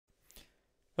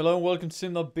Hello and welcome to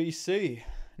Sim.bc.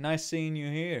 Nice seeing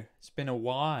you here. It's been a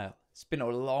while. It's been a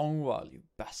long while, you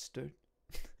bastard.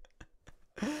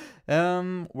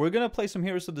 We're gonna play some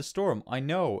Heroes of the Storm. I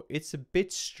know, it's a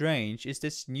bit strange. It's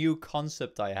this new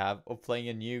concept I have of playing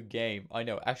a new game. I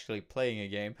know, actually playing a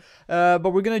game.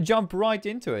 But we're gonna jump right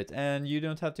into it. And you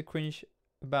don't have to cringe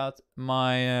about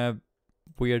my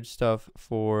weird stuff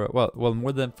for, well,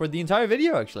 more than for the entire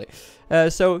video, actually.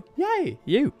 So, yay,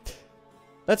 you.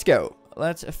 Let's go.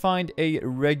 Let's find a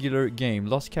regular game.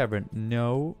 Lost Cavern.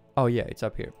 No. Oh, yeah, it's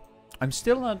up here. I'm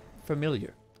still not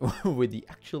familiar with the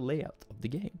actual layout of the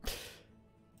game.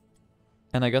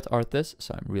 And I got Arthas,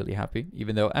 so I'm really happy.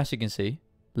 Even though, as you can see,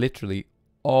 literally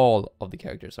all of the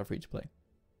characters are free to play.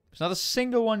 There's not a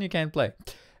single one you can't play.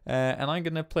 And I'm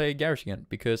gonna play Garage again,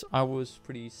 because I was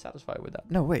pretty satisfied with that.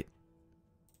 No, wait.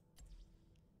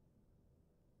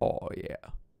 Oh, yeah.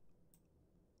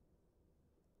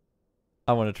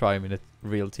 I want to try him in a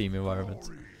real team environment.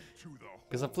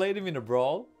 Because I played him in a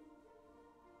brawl.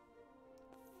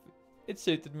 It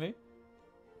suited me.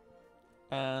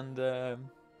 And,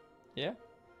 yeah. I'm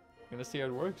gonna see how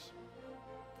it works.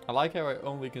 I like how I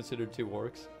only consider 2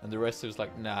 orcs. And the rest is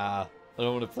like, nah, I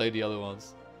don't want to play the other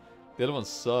ones. The other ones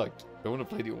suck. I want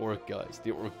to play the orc guys,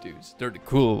 the orc dudes. They're the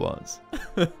cool ones.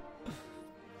 But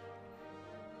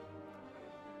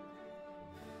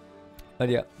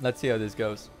yeah, let's see how this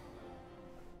goes.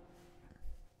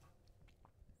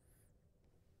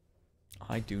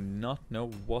 I do not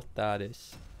know what that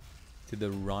is. To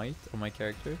the right of my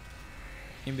character.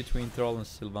 In between Thrall and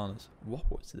Sylvanas. What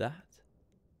was that?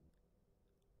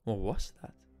 What was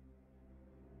that?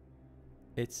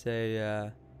 It's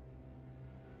a...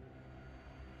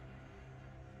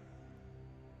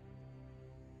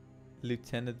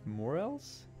 Lieutenant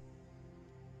Morels?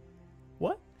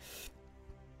 What?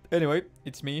 Anyway,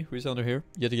 it's me who's under here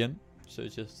yet again. So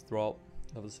it's just Thrall,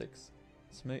 level 6.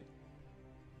 It's me.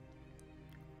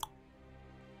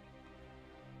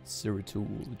 Zeratul,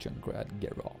 Junkrat,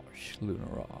 Garage,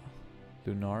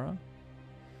 Lunara?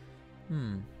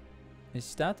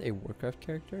 Is that a Warcraft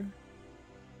character?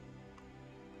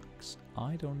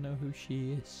 I don't know who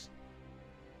she is.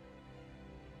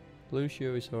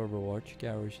 Lucio is Overwatch,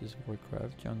 Garage is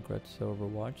Warcraft, Junkrat is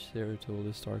Overwatch, Zeratul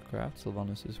is Starcraft,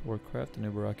 Sylvanas is Warcraft, and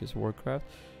Ubarak is Warcraft.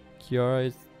 Kiara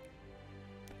is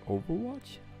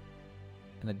Overwatch?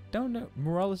 And I don't know,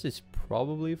 Morales is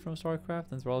probably from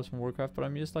StarCraft and Thrall is from Warcraft, but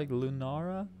I'm just like,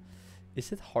 Lunara?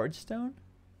 Is it Hearthstone?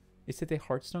 Is it a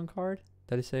Hearthstone card?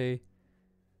 That is a...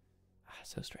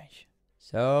 so strange.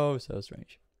 So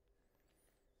strange.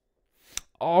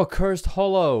 Oh, Cursed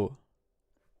Hollow!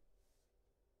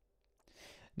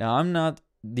 Now, I'm not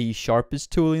the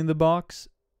sharpest tool in the box,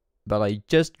 but I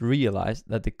just realized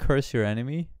that the Curse Your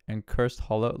Enemy and Cursed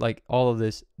Hollow, like all of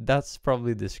this, that's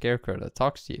probably the Scarecrow that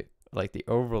talks to you. Like the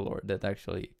Overlord that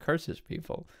actually curses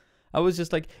people. I was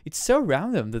just like, it's so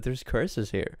random that there's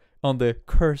curses here on the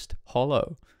Cursed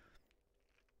Hollow.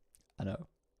 I know.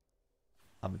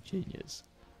 I'm a genius.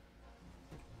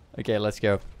 Okay, let's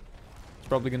go. It's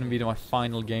probably going to be my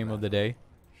final game of the day.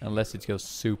 Unless it goes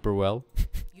super well.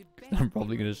 I'm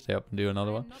probably going to stay up and do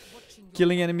another one.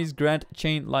 Killing enemies grant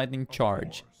Chain Lightning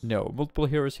charge. No. Multiple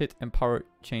heroes hit and power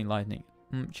Chain Lightning.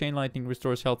 Chain Lightning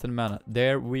restores health and mana.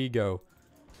 There we go.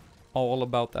 All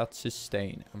about that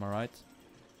sustain, am I right?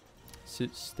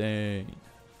 Sustain.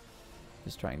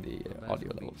 Just trying the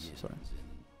audio levels, sorry.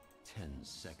 10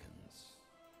 seconds.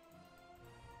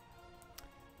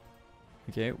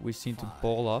 Okay, we seem to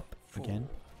ball up again.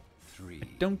 I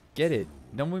don't get it.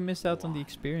 Don't we miss out on the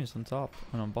experience on top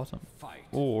and on bottom?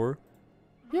 Or,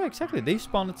 yeah, exactly. They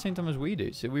spawn at the same time as we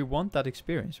do, so we want that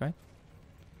experience, right?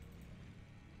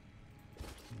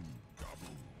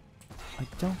 I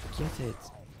don't get it.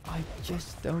 I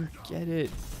just don't get it.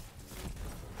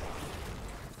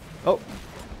 Oh,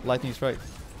 lightning strike.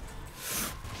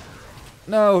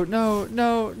 No.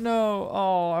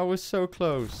 Oh, I was so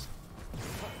close.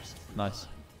 Nice.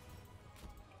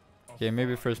 Okay,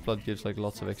 maybe First Blood gives like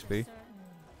lots of XP.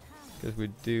 Because we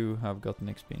do have gotten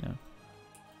XP now.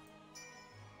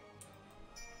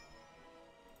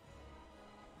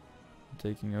 I'm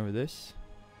taking over this.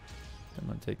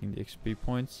 Then I'm taking the XP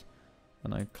points.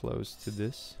 And I close to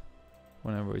this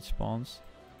whenever it spawns.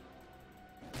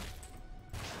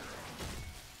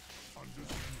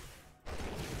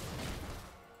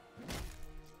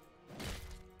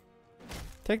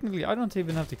 Technically, I don't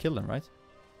even have to kill them, right?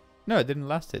 No, it didn't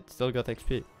last it. Still got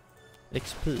XP.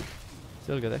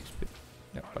 Still got XP.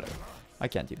 No, whatever. I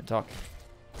can't even talk.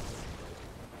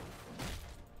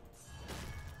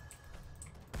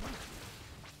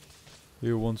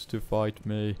 Who wants to fight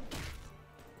me?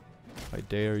 I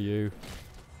dare you.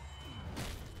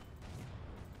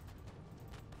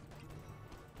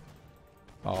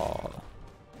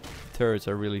 turrets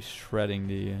are really shredding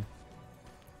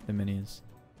the minions.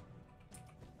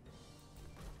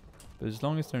 But as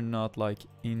long as they're not like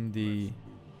in the...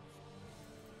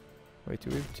 Wait,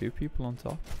 do we have 2 people on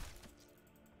top?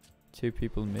 2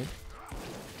 people mid?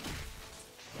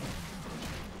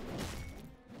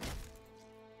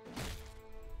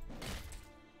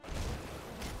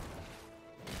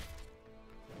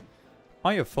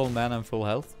 I have full mana and full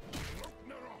health.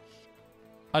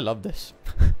 I love this.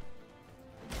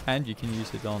 And you can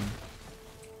use it on...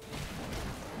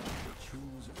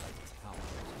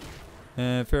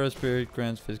 Feral Spirit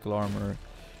grants physical armor.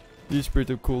 Use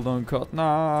Spirit of cooldown cut.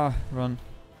 Nah, run.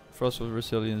 Frostful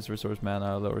Resilience restores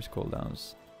mana, lowers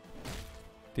cooldowns.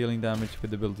 Dealing damage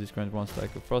with abilities grants 1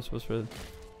 stack of Frostful Spirit.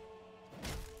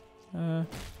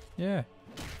 Yeah.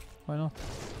 Why not?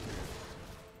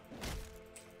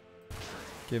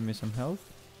 Give me some health.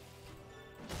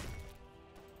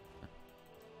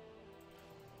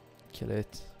 Kill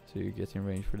it, so you get in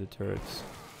range for the turrets.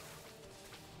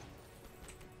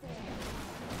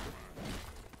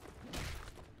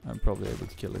 I'm probably able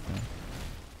to kill it now.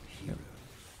 Yep.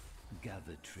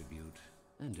 Gather tribute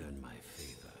and earn my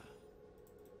favor.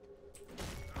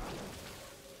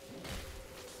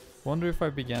 Wonder if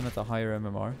I began at a higher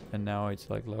MMR and now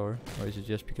it's like lower, or is it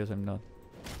just because I'm not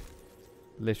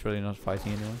literally not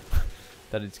fighting anyone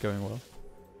that it's going well?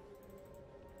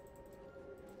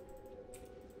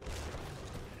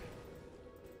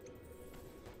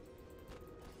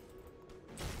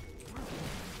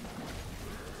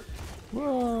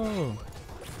 Whoa!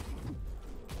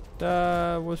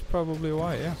 That was probably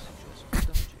why, yeah.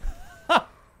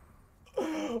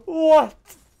 What?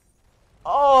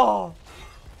 Oh!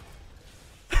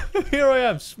 Here I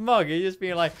am, smug. He's just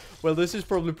being like, well, this is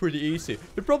probably pretty easy.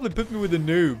 They probably put me with the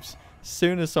noobs. As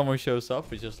soon as someone shows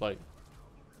up, it's just like,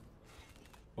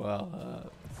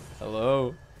 well,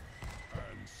 hello.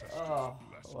 Oh,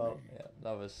 well,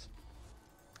 yeah,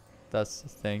 that's the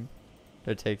thing.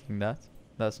 They're taking that.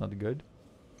 That's not good.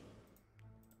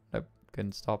 Nope,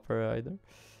 couldn't stop her either.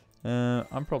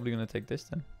 I'm probably gonna take this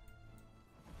then.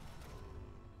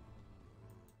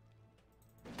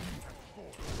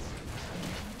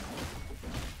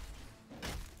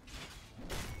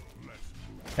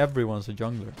 Everyone's a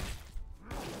jungler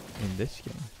in this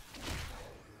game.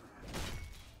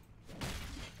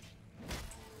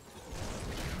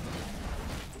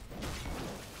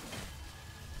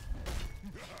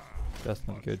 That's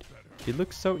not good. She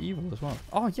looks so evil as well.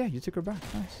 Oh yeah, you took her back.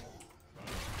 Nice.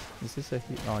 Is this a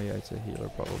heal? Oh yeah, it's a healer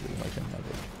probably, like a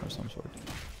medic or some sort.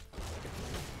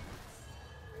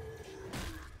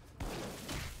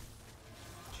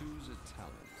 Choose a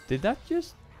talent. Did that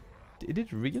just... Did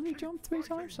it really jump 3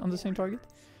 times on the same target?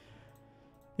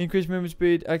 Increase movement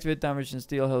speed, activate damage and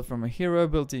steal health from a hero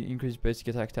ability, increase basic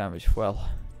attack damage. Well,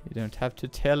 you don't have to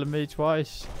tell me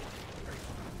twice.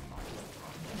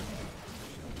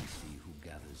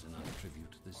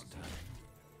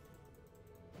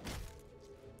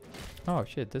 Oh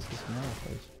shit, this is another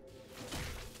place.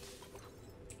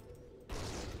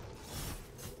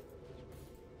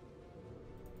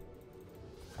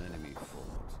 Enemy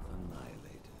force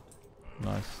annihilated.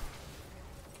 Nice.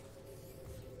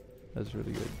 That's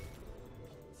really good.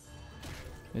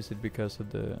 Is it because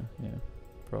of the... yeah,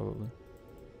 probably.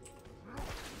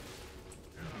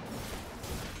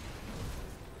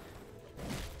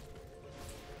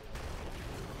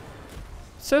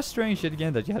 So strange yet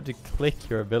again that you have to click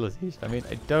your abilities. I mean,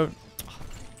 I don't...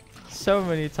 So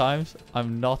many times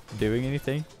I'm not doing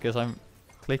anything because I'm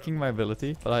clicking my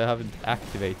ability, but I haven't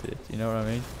activated it. You know what I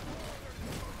mean?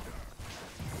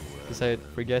 Because I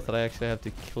forget that I actually have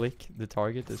to click the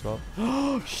target as well.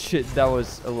 Oh shit, that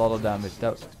was a lot of damage.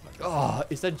 That was, oh,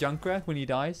 is that Junkrat when he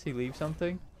dies? He leaves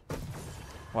something?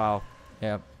 Wow.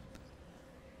 Yeah.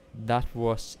 That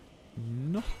was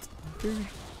not very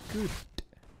good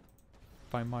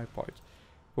by my part.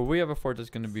 But we have a fort that's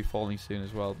going to be falling soon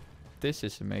as well. This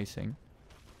is amazing.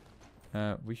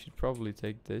 We should probably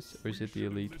take this. Or is it the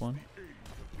elite one?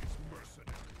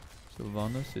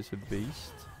 Sylvanas is a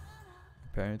beast.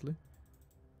 Apparently.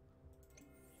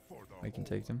 I can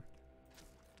take them.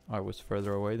 I was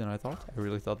further away than I thought. I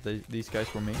really thought these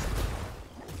guys were me.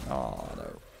 Oh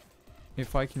no.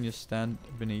 If I can just stand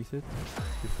beneath it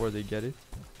before they get it,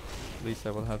 at least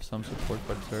I will have some support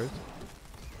by the turret.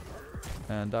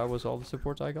 And that was all the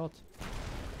support I got.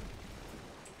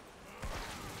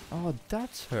 Oh,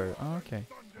 that's her. Oh, okay.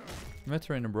 Met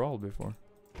her in a brawl before.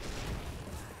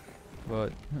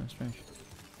 But, strange.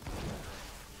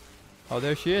 Oh,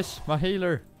 there she is, my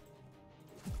healer.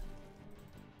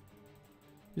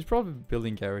 He's probably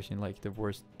building garage in like the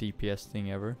worst DPS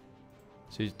thing ever.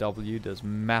 So his W does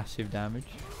massive damage.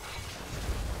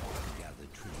 Gather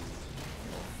tribute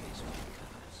or face my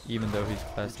curse. Even though he's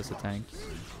classed as a tank.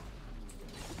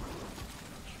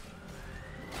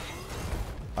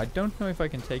 I don't know if I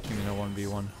can take him in a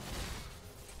 1v1.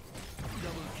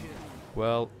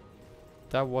 Well,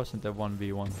 that wasn't a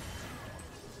 1v1.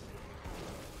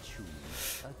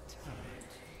 Choose a turret.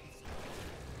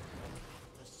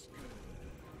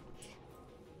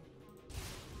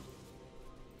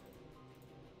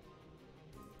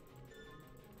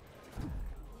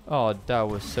 Oh, that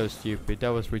was so stupid. That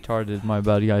was retarded. My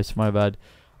bad, guys. My bad.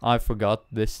 I forgot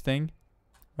this thing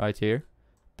right here.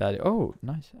 Oh,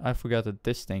 nice. I forgot that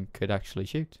this thing could actually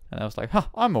shoot. And I was like, ha,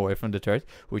 I'm away from the turret,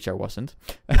 which I wasn't.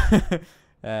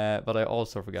 But I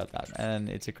also forgot that. And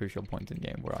it's a crucial point in the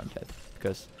game where I'm dead.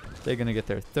 Because they're going to get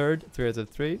their third 3 out of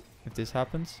 3 if this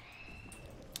happens.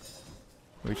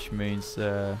 Which means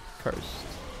cursed.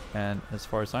 And as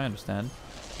far as I understand,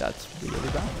 that's really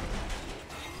bad.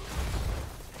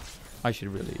 I should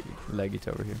really leg it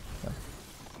over here. So.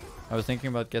 I was thinking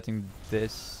about getting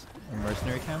this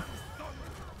mercenary camp.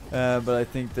 But I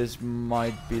think this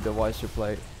might be the wiser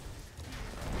play.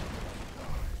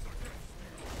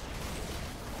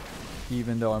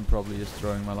 Even though I'm probably just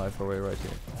throwing my life away right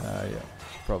here. Yeah,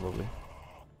 probably.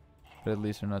 But at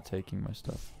least they're not taking my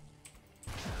stuff.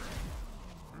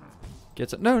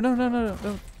 No.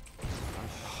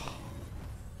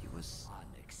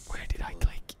 Where did I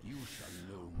click?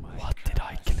 What did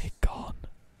I click on?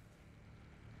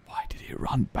 Why did he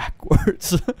run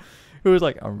backwards? He was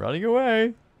like, I'm running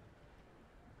away.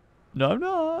 No, I'm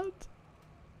not.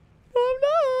 No, I'm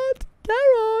not.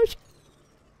 Garage.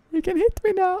 You can hit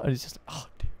me now. And it's just, oh,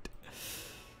 dude.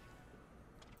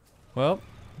 Well,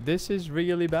 this is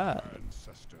really bad.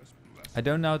 I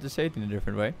don't know how to say it in a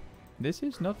different way. This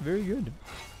is not very good.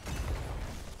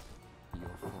 Your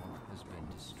fort has been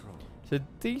destroyed. So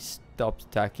these stopped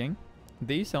attacking.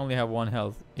 These only have 1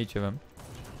 health, each of them.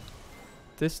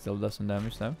 This still does some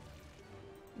damage though.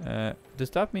 Does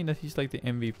that mean that he's like the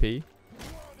MVP?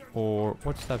 Or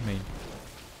what does that mean?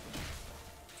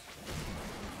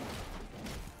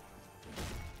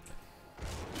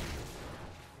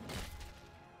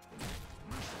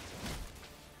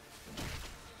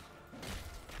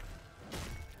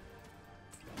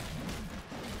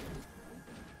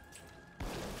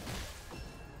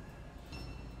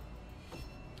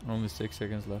 Only 6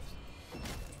 seconds left.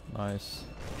 Nice.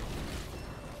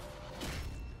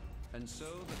 And so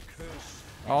the curse.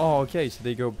 Oh, okay, so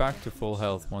they go back to full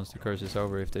health once the curse is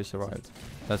over if they survived.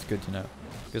 That's good to know.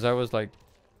 Because I was like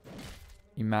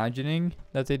imagining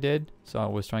that they did, so I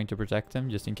was trying to protect them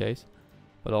just in case.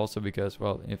 But also because,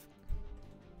 well,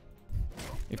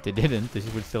 if they didn't, they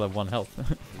would still have 1 health.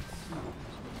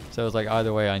 So I was like,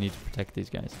 either way, I need to protect these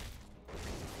guys.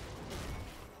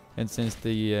 And since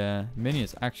the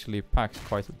minions actually packs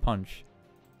quite a punch,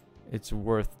 it's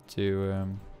worth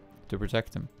to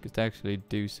protect them, because they actually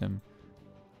do some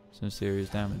serious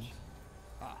damage.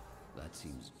 Ah, that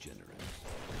seems generous.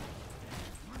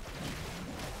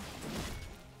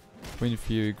 Wind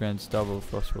Fury grants double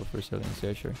Frostwolf resilience,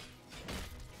 yeah sure.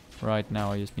 Right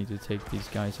now I just need to take these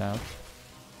guys out.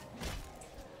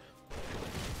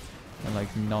 And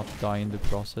like not die in the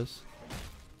process.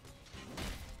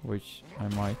 Which I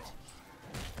might.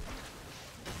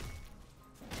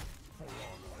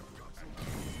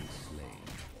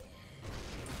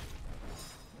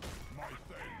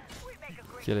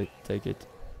 Kill it, take it.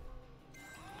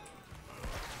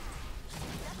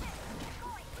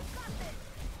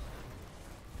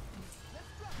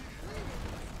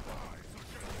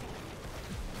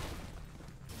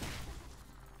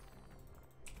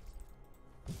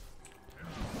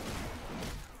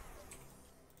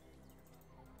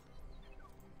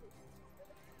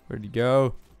 Where'd he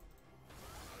go?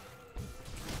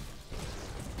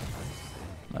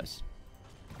 Nice.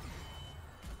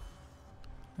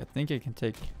 I think I can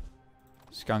take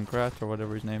Skunkrat or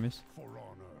whatever his name is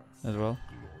as well,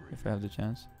 if I have the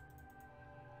chance.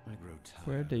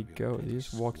 Where'd they go? They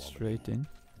just walked straight in.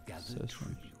 So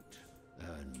strange.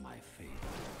 Earn my favor.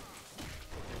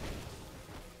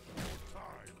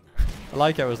 I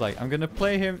like I was like, I'm gonna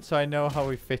play him so I know how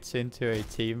he fits into a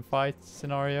team fight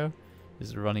scenario.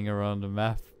 Just running around the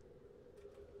map.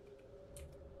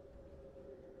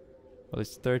 Well,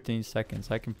 it's 13 seconds.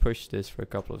 I can push this for a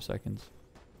couple of seconds.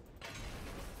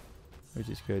 Which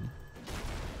is good.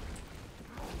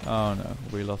 Oh no,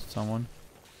 we lost someone.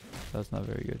 That's not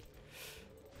very good.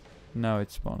 Now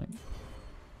it's spawning.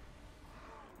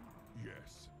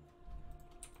 Yes.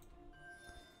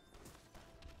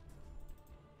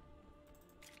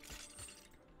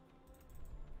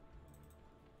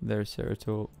 there's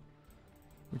Ceratul,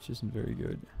 which isn't very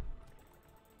good.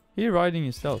 He riding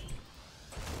his stealth.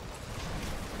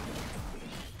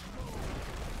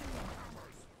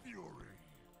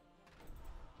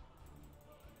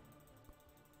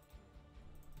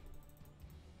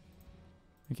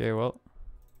 Okay, well.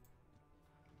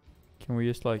 Can we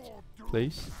just like,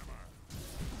 please?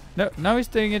 No, now he's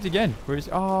doing it again. Where's,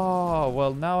 oh,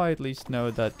 well now I at least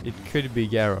know that it could be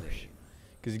Garrosh.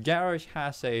 Because Garrosh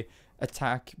has a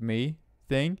attack me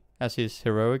thing as his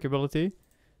heroic ability.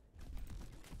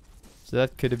 So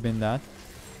that could have been that.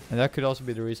 And that could also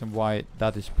be the reason why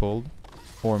that is pulled.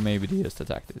 Or maybe they just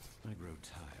attacked it. I grow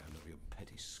tired of your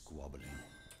petty squabbling.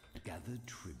 Gather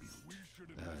tribute.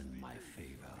 Earn my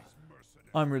favor.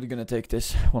 I'm really gonna take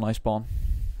this when I spawn.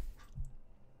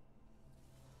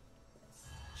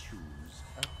 Choose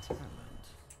a talent.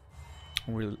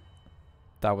 Really,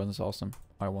 that one's awesome.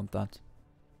 I want that.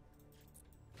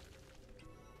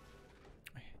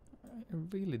 I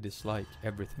really dislike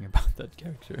everything about that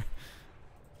character.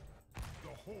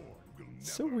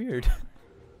 It's so weird.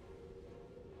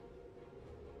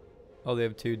 Oh, they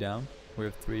have 2 down. We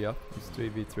have 3 up. It's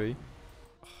 3v3.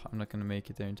 I'm not gonna make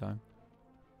it there in time.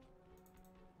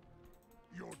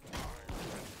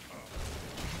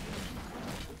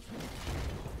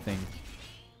 Think.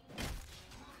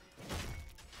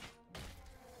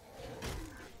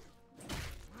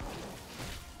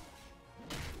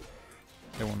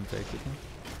 They want to take it. Huh?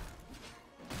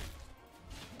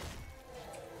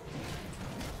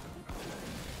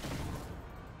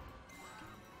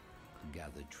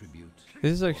 Gather tribute.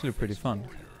 This is actually pretty fun.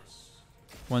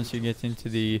 Once you get into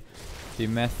the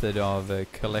method of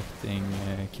collecting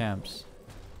camps.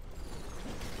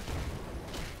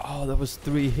 Oh, that was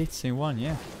 3 hits in one,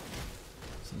 yeah.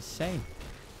 It's insane.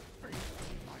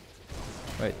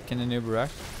 Wait, can an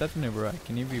Uberak? Is that an Uberak?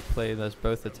 Can he be played as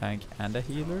both a tank and a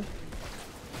healer?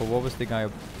 Or what was the guy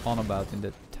on about in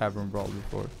the tavern brawl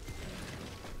before?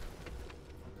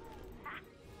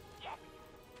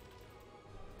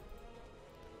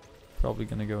 Probably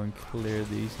gonna go and clear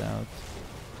these out.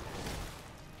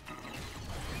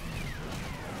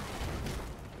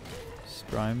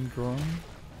 Strime drone?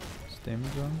 Stem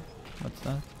drone? What's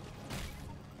that?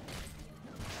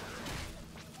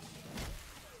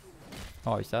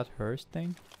 Oh, is that her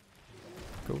thing?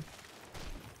 Cool.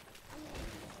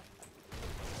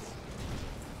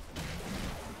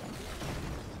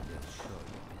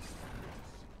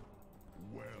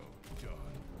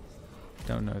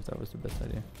 Don't know if that was the best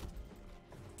idea.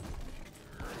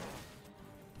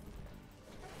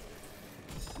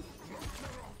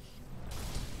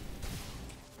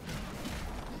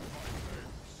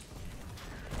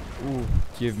 Ooh,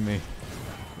 give me.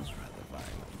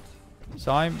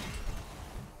 So I'm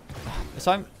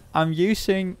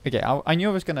using. Okay, I knew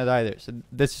I was gonna die there, so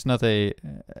this is not an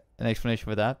explanation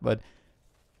for that. But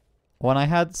when I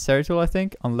had Ceratul, I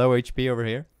think on low HP over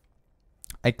here,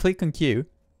 I click on Q,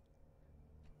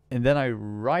 and then I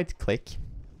right click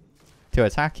to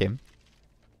attack him,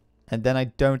 and then I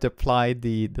don't apply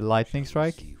the lightning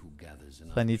strike. So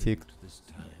I need to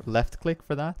left click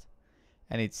for that,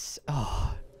 and it's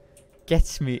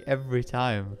gets me every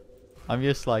time. I'm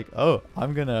just like, oh,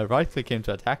 I'm gonna right click him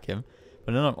to attack him,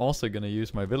 but then I'm also gonna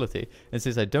use my ability. And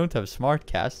since I don't have smart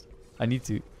cast, I need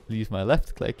to use my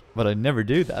left click, but I never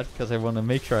do that because I want to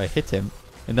make sure I hit him,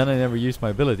 and then I never use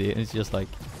my ability, and it's just like,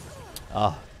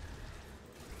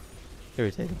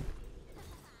 irritating.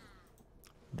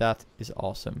 That is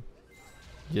awesome.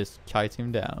 Just kite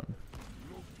him down.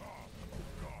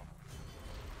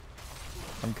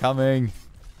 I'm coming.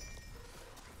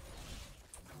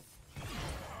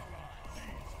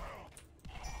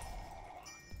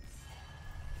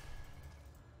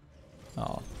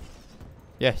 Oh.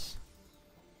 Yes.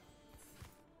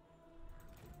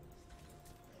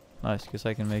 Nice, because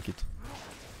I can make it.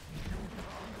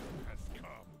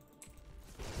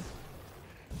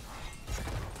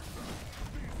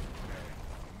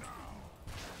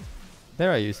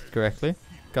 There, I used it correctly.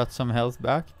 Got some health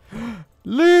back.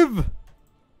 Live!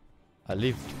 I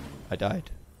lived. I died.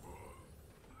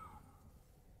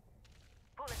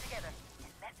 Pull it together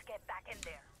and let's get back in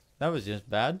there. That was just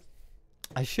bad.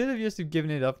 I should have just given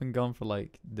it up and gone for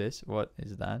like this. What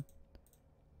is that?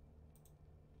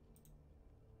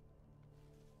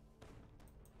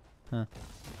 Huh.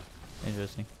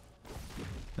 Interesting.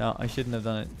 No, I shouldn't have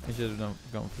done it. I should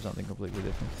have gone for something completely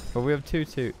different. But we have two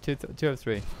of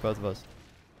three, both of us.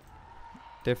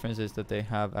 Difference is that they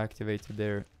have activated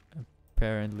their,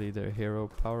 apparently their hero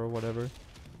power or whatever.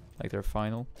 Like their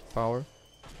final power.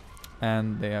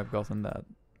 And they have gotten that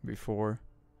before.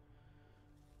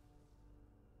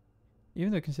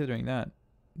 Even though considering that,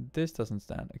 This doesn't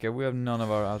stand. Okay, we have none of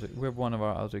our outer. We have one of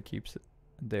our outer keeps.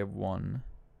 They have one.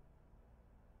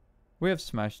 We have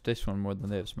smashed this one more than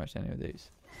they have smashed any of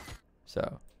these.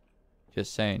 So,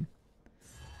 just saying.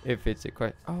 If it's a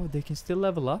question. Oh, they can still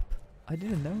level up? I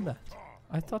didn't know that.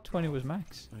 I thought 20 was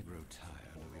max. I grow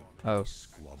tired of your Oh.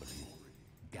 squabbling.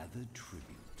 Gather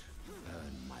tribute.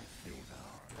 Earn my favor.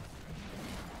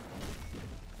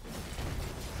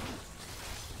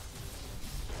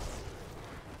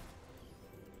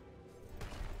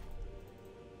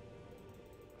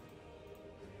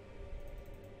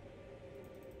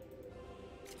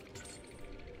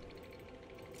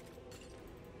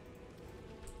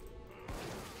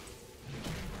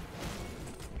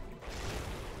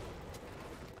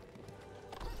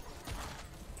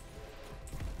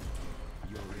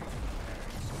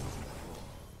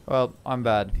 Well, I'm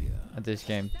bad at this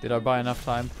game. Did I buy enough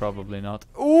time? Probably not.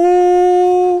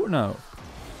 Ooh, no.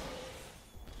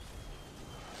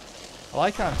 I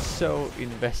like how I'm so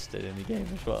invested in the game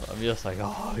as well. I'm just like,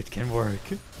 oh, it can work.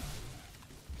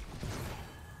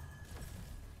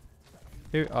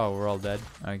 Here, oh, we're all dead.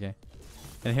 Okay.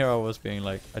 And here I was being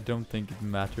like, I don't think it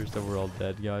matters that we're all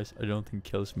dead, guys. I don't think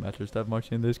kills matters that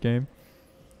much in this game.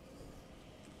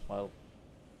 Well,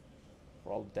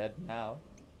 we're all dead now.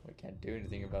 We can't do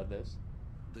anything about this.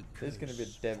 This is gonna be a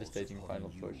devastating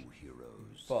final push.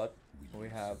 But we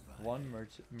have one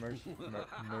mercenary.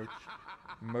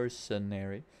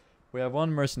 We have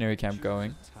one mercenary camp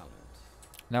going.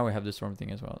 Now we have the storm thing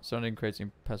as well. So it creates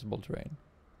impassable terrain.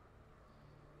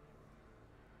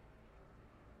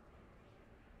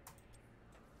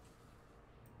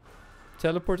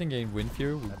 Teleporting gain wind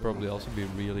fury would probably also be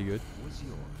really good.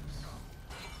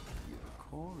 Your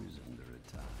core is under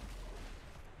attack.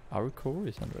 Our core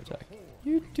is under attack.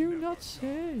 You do not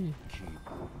say. Keep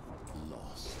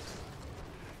lost.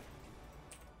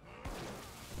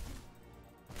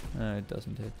 It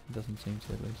doesn't hit. It doesn't seem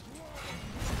to at least.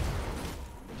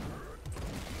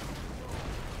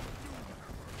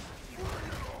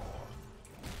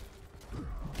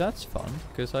 That's fun,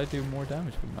 because I do more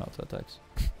damage with my auto attacks.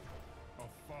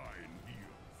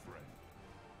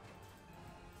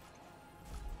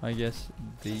 I guess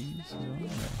these as well? No.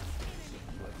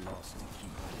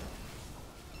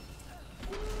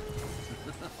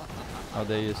 Are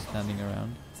they just standing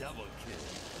around? Double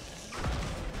kill.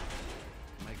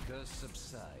 My curse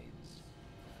subsides.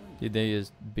 Did they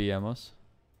just BM us?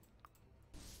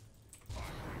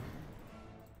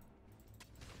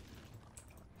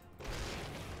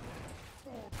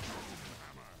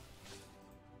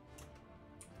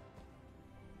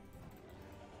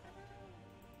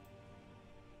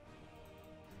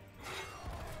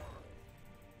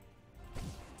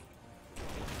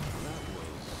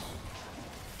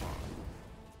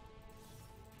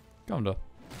 Come on,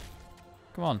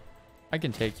 come on, I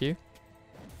can take you.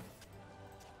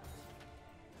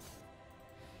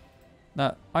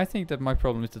 Now, I think that my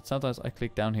problem is that sometimes I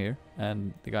click down here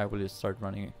and the guy will just start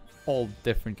running all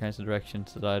different kinds of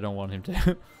directions that I don't want him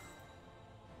to.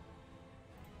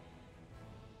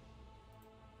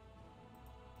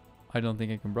 I don't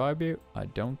think I can bribe you. I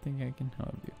don't think I can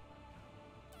help you.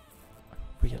 I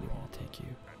really want to take you.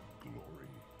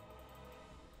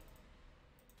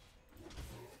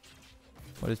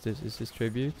 What is this? Is this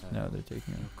tribute? No, they're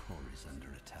taking it. Your core is under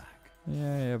attack.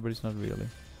 Yeah, but it's not really.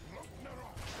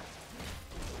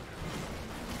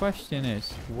 Question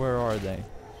is, where are they?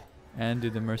 And do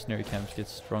the mercenary camps get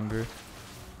stronger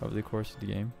over the course of the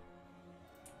game?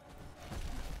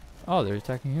 Oh, they're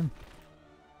attacking him.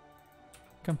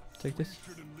 Come, take this.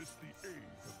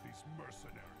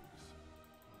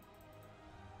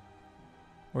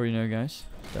 Or you know, guys,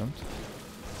 don't.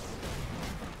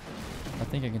 I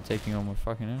think I can take him on my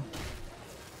fucking own.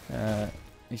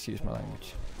 Excuse my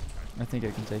language. I think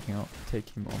I can take him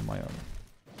on my own.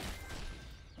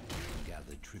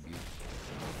 Gather tribute.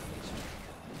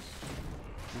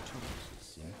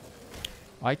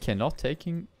 I cannot take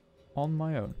him on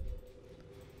my own.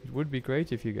 It would be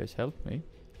great if you guys helped me.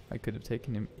 I could have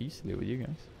taken him easily with you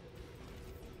guys.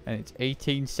 And it's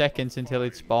 18 seconds until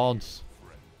it spawns.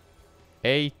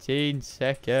 18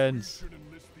 seconds.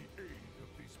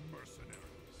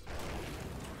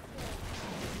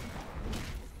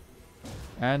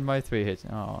 And my 3 hits.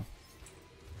 Oh.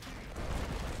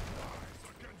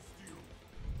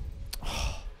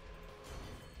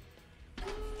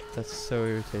 That's so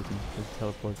irritating. The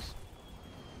teleports.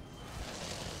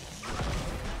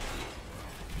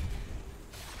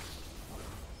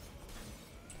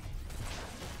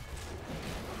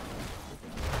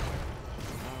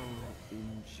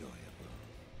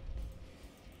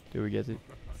 Do we get it?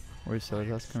 Where's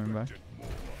Celtas coming back?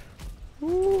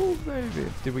 Ooh, baby.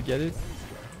 Did we get it?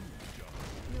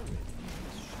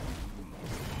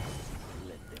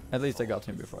 At least I got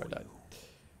him before I died.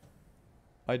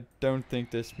 I don't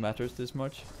think this matters this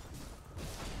much.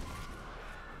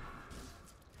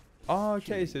 Oh,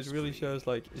 okay, so it really shows,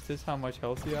 like, is this how much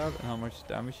health you have and how much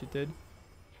damage you did?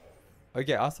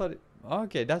 Okay, I thought it...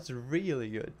 Okay, that's really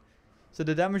good. So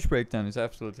the damage breakdown is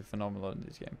absolutely phenomenal in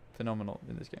this game. Phenomenal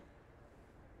in this game.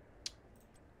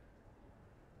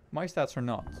 My stats are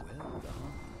not. Well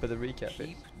done. But the recap is.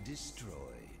 Keep destroyed.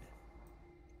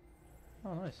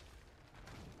 Oh, nice.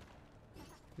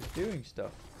 He's doing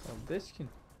stuff. Well, this can...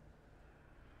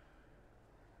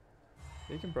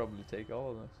 They can probably take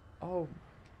all of this. Oh,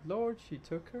 Lord, she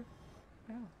took her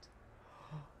out.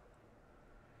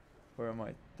 Where am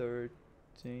I? 13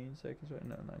 seconds right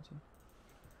now, 19.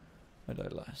 I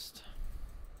died last,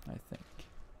 I think.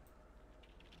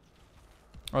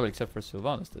 Well, except for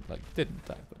Sylvanas that didn't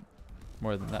die, but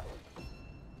more than that.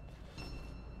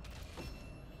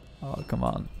 Oh, come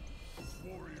on.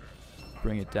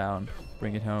 Bring it down.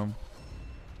 Bring it home.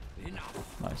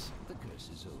 Enough. Nice. The curse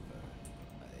is over.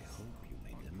 I hope you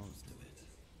made the most of it.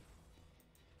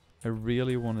 I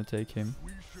really want to take him.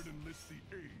 We should enlist the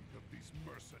aid of these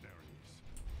mercenaries.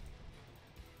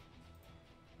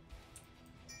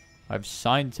 I've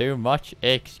signed too much.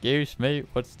 Excuse me.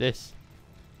 What's this?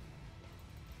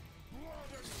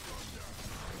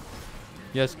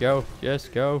 Yes, go. Yes,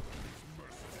 go.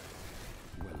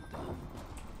 Well done.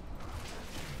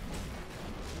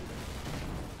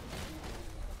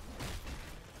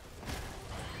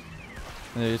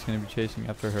 And they're just going to be chasing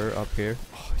after her up here.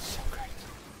 Oh, it's so great.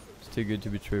 It's too good to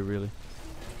be true, really.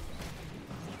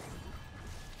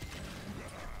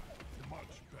 Much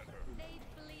better. They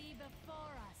flee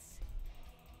before us.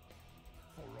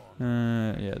 For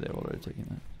honor. Yeah, they've already taken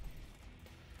that.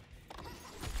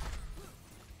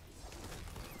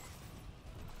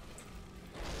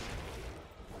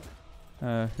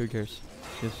 Who cares?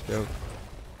 Just go,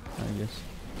 I guess.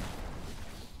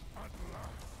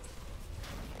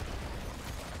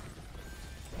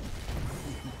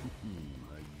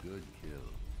 A good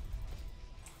kill.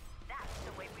 That's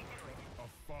the way we do it. A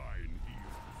fine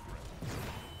heel, friend.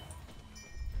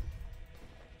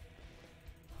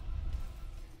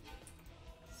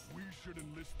 We should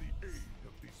enlist the aid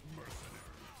of these mercenaries.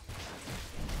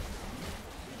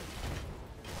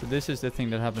 So this is the thing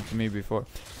that happened to me before.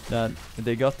 That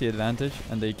they got the advantage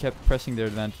and they kept pressing their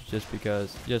advantage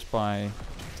just by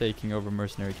taking over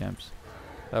mercenary camps.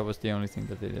 That was the only thing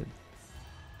that they did.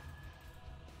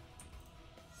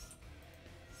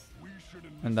 We should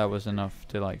enlist And that was enough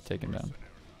to like take him down. mercenaries.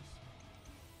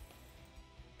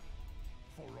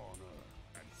 For honor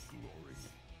and glory.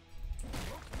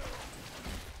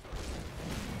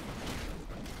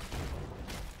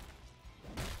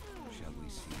 Shall we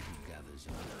see who gathers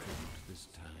our tribute this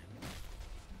time?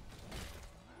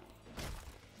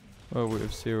 Well, we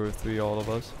have 0-3 all of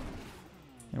us.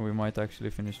 And we might actually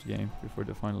finish the game before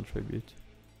the final tribute.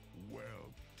 Well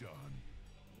done.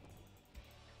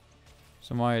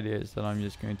 So my idea is that I'm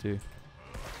just going to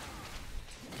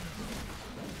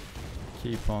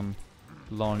keep on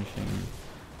launching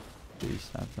these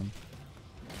at them.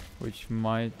 Which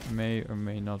may or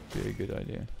may not be a good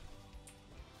idea.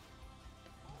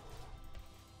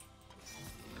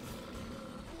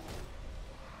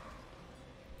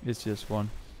 It's just one.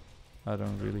 I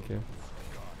don't really care.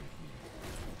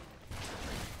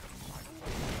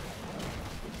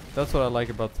 That's what I like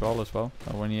about Thrall as well.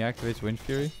 When he activates Wind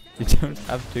Fury, you don't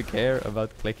have to care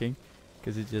about clicking,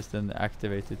 because it's just an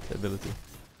activated ability.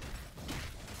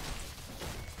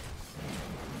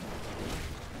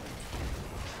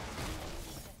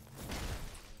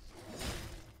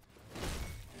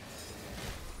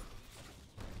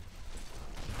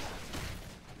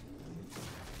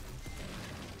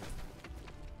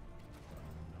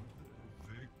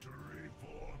 Victory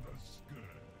for the Scourge.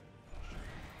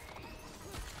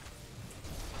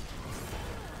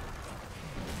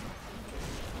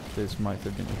 This might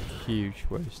have been a huge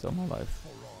waste of my life.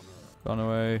 For Run honor.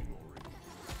 away.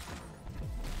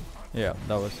 Yeah,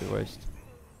 that was a waste.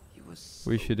 You were We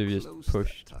so should have just close that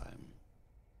pushed. time.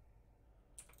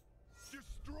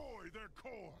 Destroy their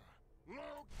core.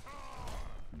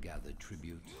 Loktar! Gather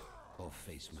tribute or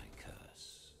face my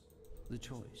curse. The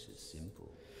choice is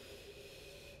simple.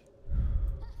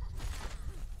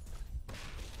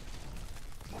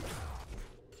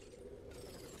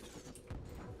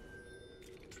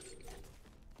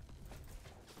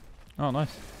 Oh,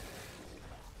 nice.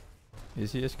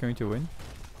 Is he just going to win?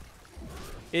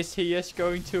 Is he just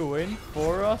going to win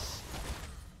for us?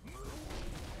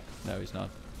 No, he's not.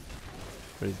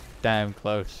 But he's damn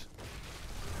close.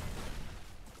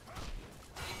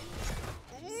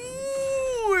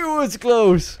 it's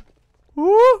close.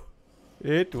 Woo!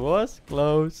 It was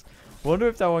close. Wonder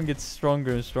if that one gets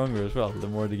stronger and stronger as well the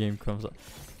more the game comes on.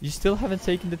 You still haven't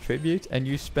taken the tribute and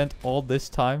you spent all this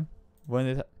time when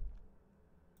it...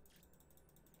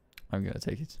 I'm gonna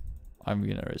take it. I'm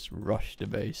gonna just rush the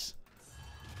base.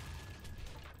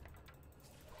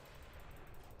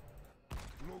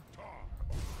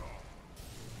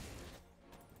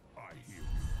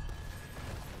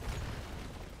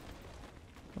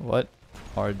 What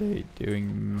are they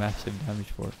doing massive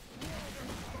damage for?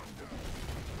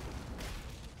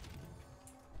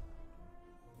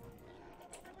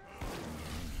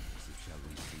 Shall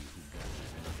we see who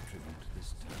gathers enough tribute this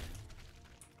time?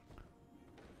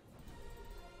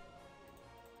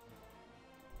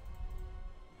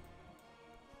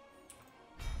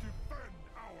 Defend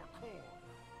our core.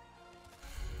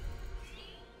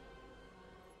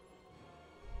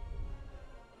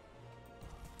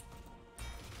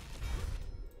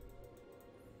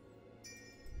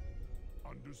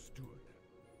 Understood.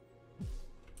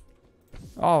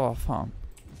 Oh, vad fan.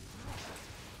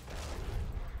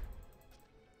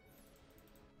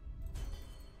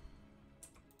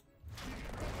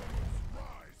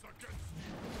 Rise against you.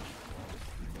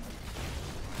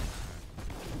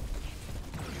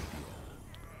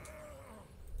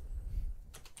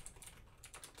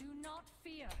 Do not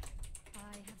fear. I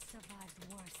have survived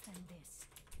worse than this.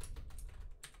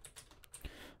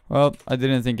 Well, I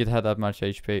didn't think it had that much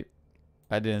HP.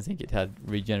 I didn't think it had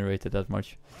regenerated that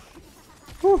much.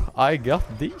 Whew, I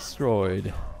got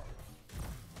destroyed.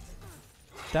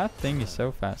 That thing is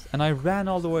so fast. And I ran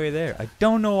all the way there. I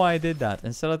don't know why I did that.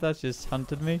 Instead of that just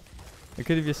hunted me. I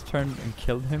could have just turned and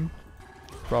killed him.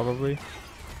 Probably.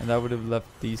 And that would have left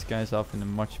these guys off in a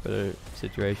much better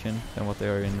situation than what they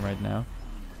are in right now.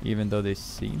 Even though they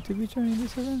seem to be turning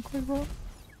this around quite well.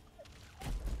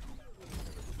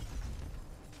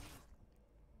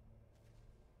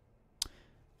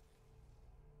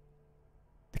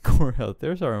 Core health,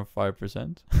 theirs are on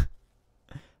 5%.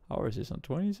 Ours is on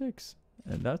 26.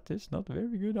 And that is not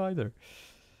very good either.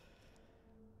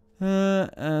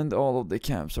 And all of the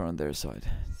camps are on their side.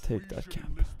 Take that camp.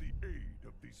 Enlist the aid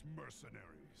of these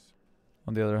mercenaries.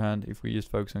 On the other hand, if we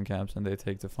just focus on camps and they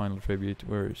take the final tribute,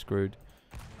 we're screwed.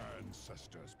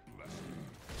 Ancestors blessing.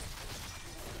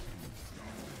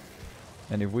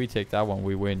 And if we take that one,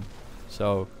 we win.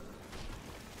 So,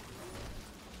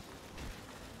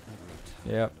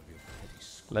 yep.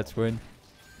 Let's win.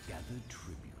 Gather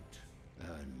tribute.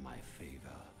 Earn my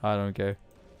favor. I don't care.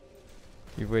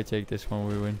 If we take this one,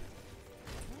 we win.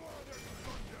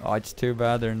 Oh, it's too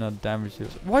bad they're not damaged.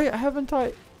 Why haven't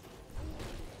I...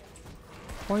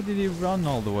 Why did he run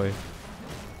all the way?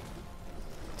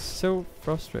 It's so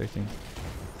frustrating.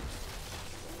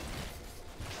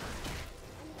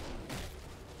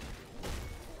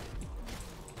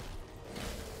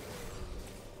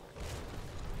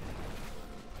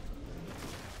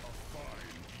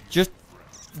 Just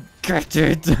get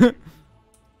it! Good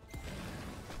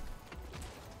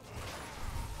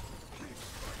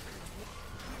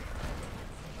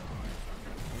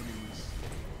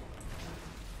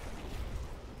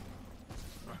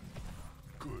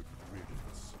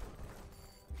riddance.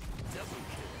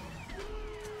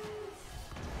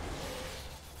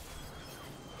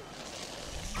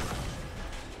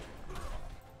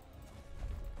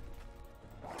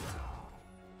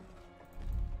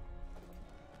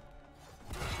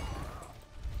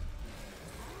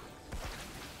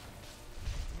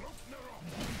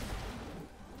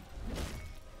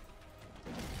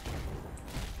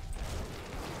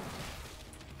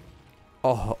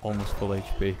 Oh, almost full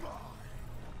HP.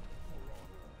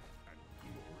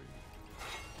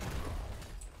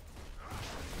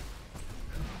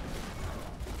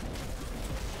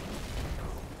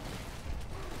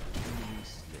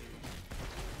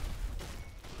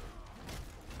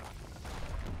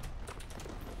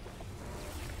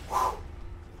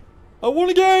 I won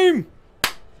a game!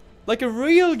 Like a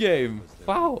real game!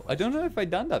 Wow, I don't know if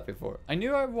I've done that before. I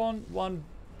knew I won one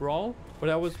brawl, but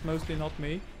that was mostly not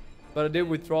me. But I did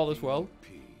withdrawal as well.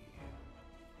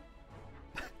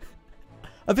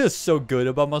 I feel so good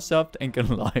about myself, ain't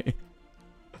gonna lie. I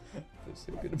feel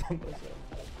so good about myself.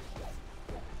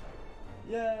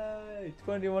 Yay!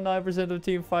 21% of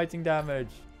team fighting damage.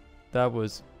 That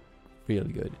was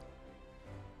really good.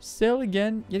 Still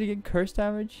again, yet again, curse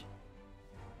damage.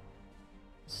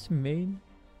 It's mean.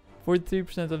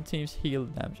 43% of teams heal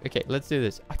damage. Okay, let's do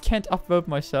this. I can't upvote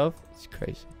myself. It's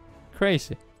crazy.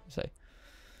 Crazy. Say.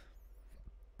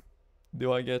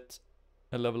 Do I get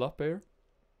a level up here?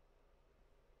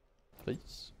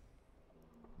 Please.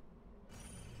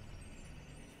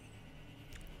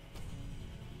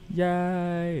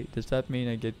 Yay! Does that mean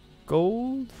I get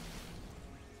gold?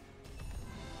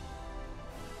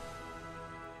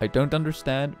 I don't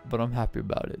understand, but I'm happy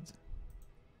about it.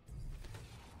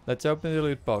 Let's open the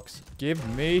loot box. Give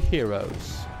me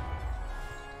heroes.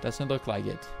 Doesn't look like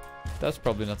it. That's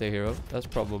probably not a hero. That's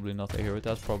probably not a hero.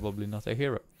 That's probably not a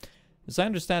hero. As I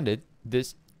understand it,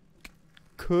 this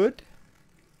could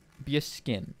be a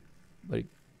skin. But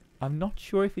I'm not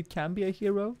sure if it can be a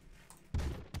hero.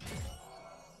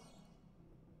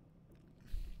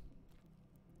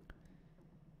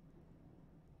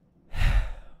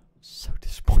 So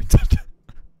disappointed.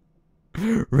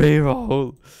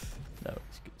 Reroll. No,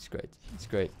 it's great. It's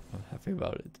great. I'm happy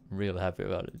about it. I'm real happy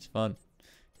about it. It's fun.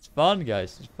 It's fun,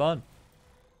 guys. It's fun.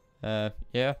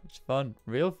 Yeah, it's fun.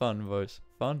 Real fun, boys.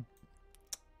 Fun.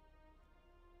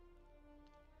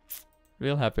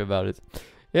 Real happy about it.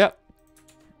 Yeah.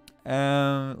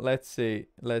 Let's see.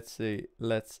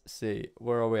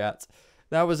 Where are we at?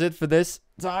 That was it for this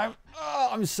time. Oh,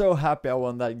 I'm so happy I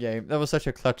won that game. That was such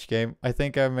a clutch game. I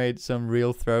think I made some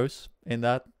real throws in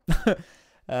that.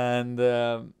 and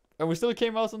we still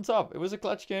came out on top. It was a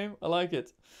clutch game. I like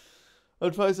it. I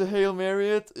tried to Hail Mary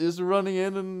it, just running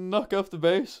in and knock off the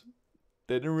base.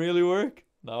 Didn't really work.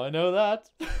 Now I know that.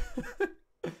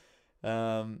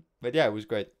 But yeah, it was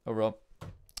great overall.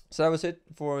 So that was it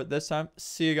for this time.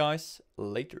 See you guys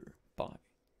later. Bye.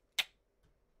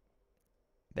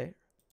 There.